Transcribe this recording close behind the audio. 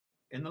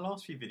In the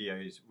last few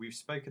videos, we've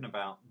spoken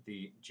about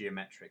the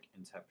geometric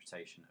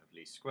interpretation of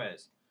least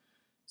squares.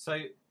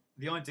 So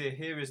the idea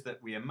here is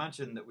that we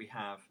imagine that we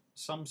have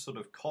some sort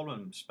of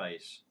column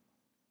space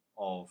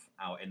of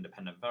our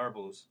independent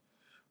variables,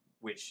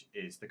 which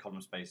is the column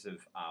space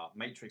of our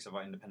matrix of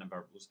our independent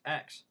variables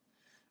x.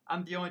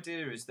 And the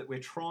idea is that we're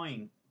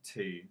trying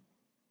to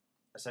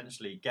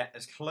essentially get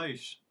as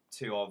close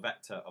to our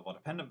vector of our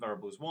dependent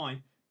variables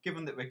y,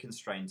 given that we're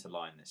constrained to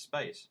lie in this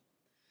space.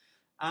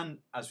 And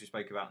as we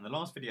spoke about in the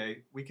last video,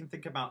 we can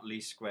think about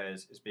least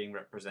squares as being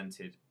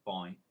represented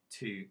by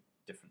two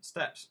different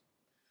steps.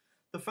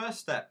 The first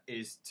step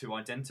is to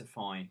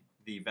identify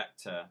the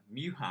vector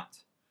mu hat,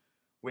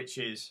 which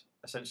is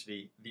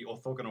essentially the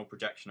orthogonal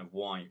projection of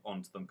y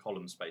onto the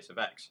column space of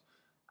x.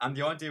 And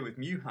the idea with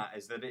mu hat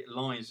is that it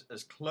lies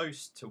as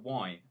close to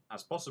y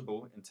as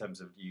possible in terms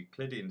of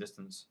Euclidean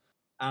distance,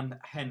 and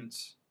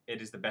hence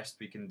it is the best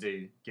we can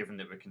do given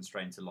that we're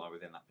constrained to lie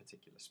within that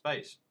particular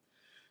space.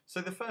 So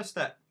the first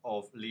step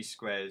of least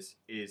squares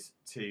is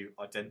to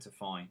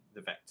identify the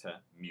vector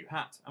mu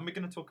hat, and we're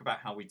going to talk about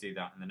how we do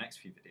that in the next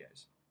few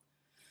videos.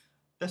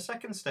 The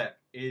second step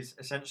is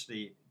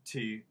essentially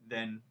to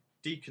then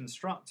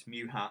deconstruct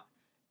mu hat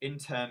in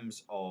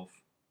terms of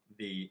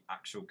the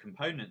actual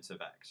components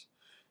of x.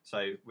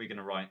 So we're going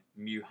to write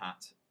mu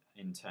hat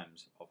in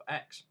terms of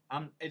x,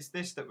 and it's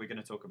this that we're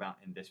going to talk about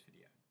in this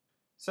video.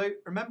 So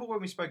remember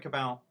when we spoke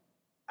about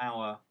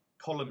our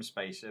column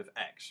space of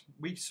x,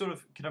 we sort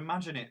of can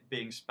imagine it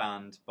being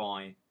spanned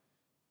by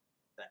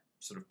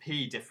sort of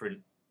p different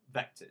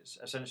vectors,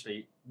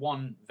 essentially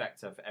one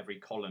vector for every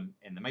column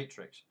in the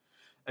matrix,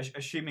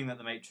 assuming that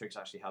the matrix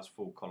actually has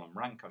full column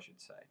rank, I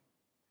should say.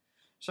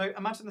 So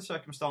imagine the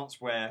circumstance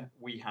where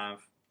we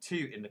have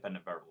two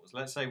independent variables.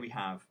 Let's say we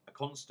have a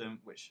constant,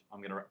 which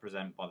I'm going to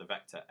represent by the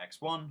vector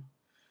x1,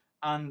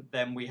 and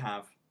then we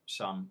have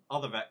some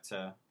other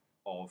vector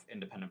of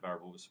independent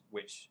variables,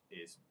 which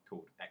is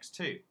called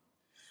x2.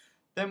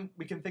 Then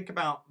we can think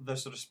about the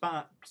sort of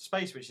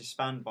space which is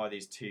spanned by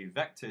these two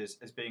vectors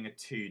as being a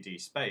 2D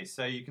space.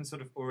 So you can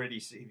sort of already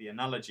see the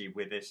analogy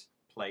with this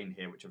plane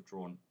here, which I've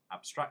drawn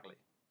abstractly.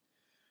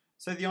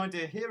 So the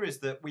idea here is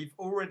that we've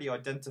already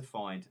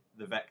identified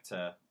the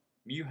vector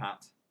mu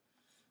hat,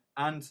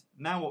 and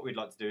now what we'd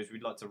like to do is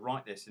we'd like to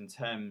write this in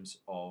terms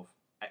of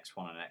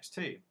x1 and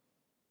x2.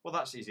 Well,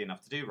 that's easy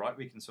enough to do, right?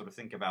 We can sort of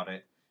think about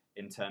it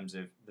in terms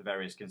of the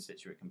various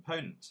constituent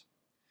components.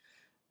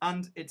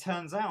 And it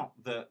turns out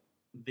that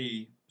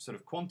the sort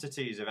of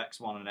quantities of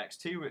x1 and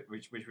x2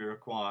 which we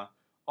require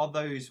are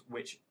those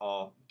which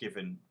are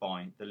given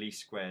by the least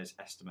squares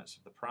estimates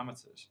of the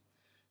parameters.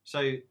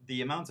 So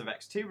the amount of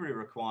x2 we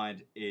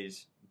required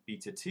is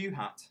beta 2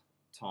 hat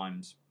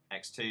times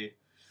x2,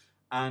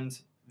 and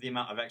the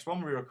amount of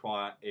x1 we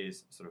require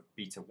is sort of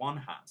beta 1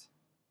 hat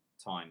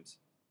times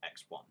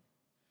x1.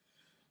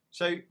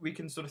 So we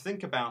can sort of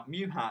think about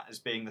mu hat as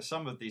being the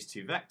sum of these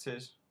two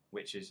vectors,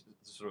 which is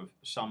the sort of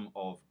sum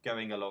of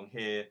going along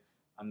here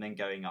and then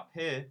going up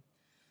here.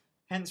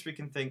 Hence we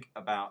can think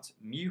about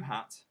mu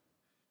hat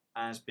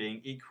as being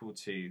equal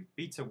to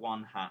beta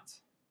 1 hat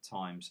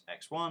times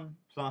x1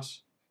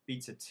 plus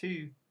beta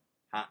 2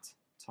 hat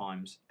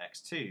times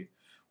x2,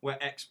 where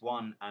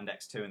x1 and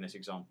x2 in this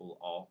example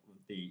are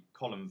the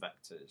column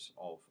vectors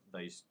of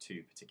those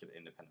two particular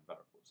independent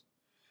variables.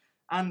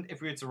 And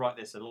if we were to write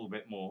this a little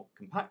bit more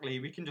compactly,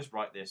 we can just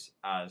write this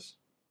as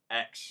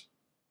x,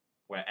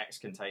 where x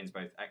contains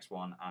both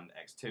x1 and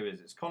x2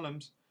 as its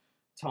columns,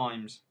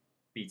 times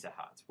beta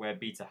hat, where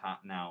beta hat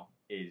now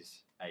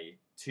is a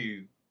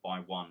 2 by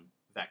 1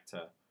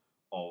 vector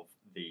of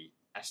the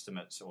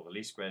estimates, or the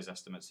least squares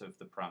estimates of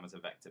the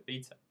parameter vector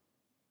beta.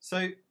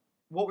 So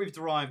what we've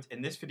derived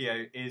in this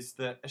video is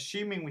that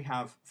assuming we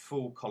have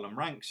full column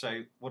rank,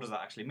 so what does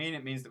that actually mean?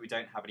 It means that we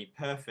don't have any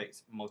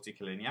perfect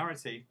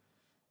multicollinearity.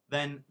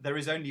 Then there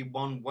is only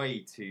one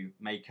way to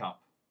make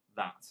up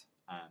that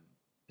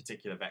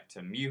particular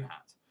vector mu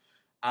hat,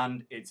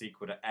 and it's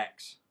equal to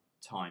x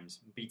times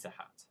beta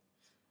hat.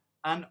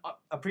 And I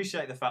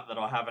appreciate the fact that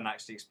I haven't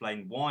actually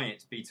explained why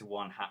it's beta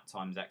 1 hat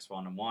times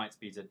x1 and why it's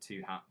beta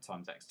 2 hat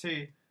times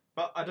x2,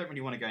 but I don't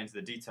really want to go into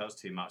the details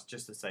too much,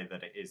 just to say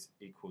that it is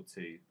equal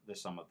to the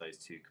sum of those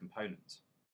two components.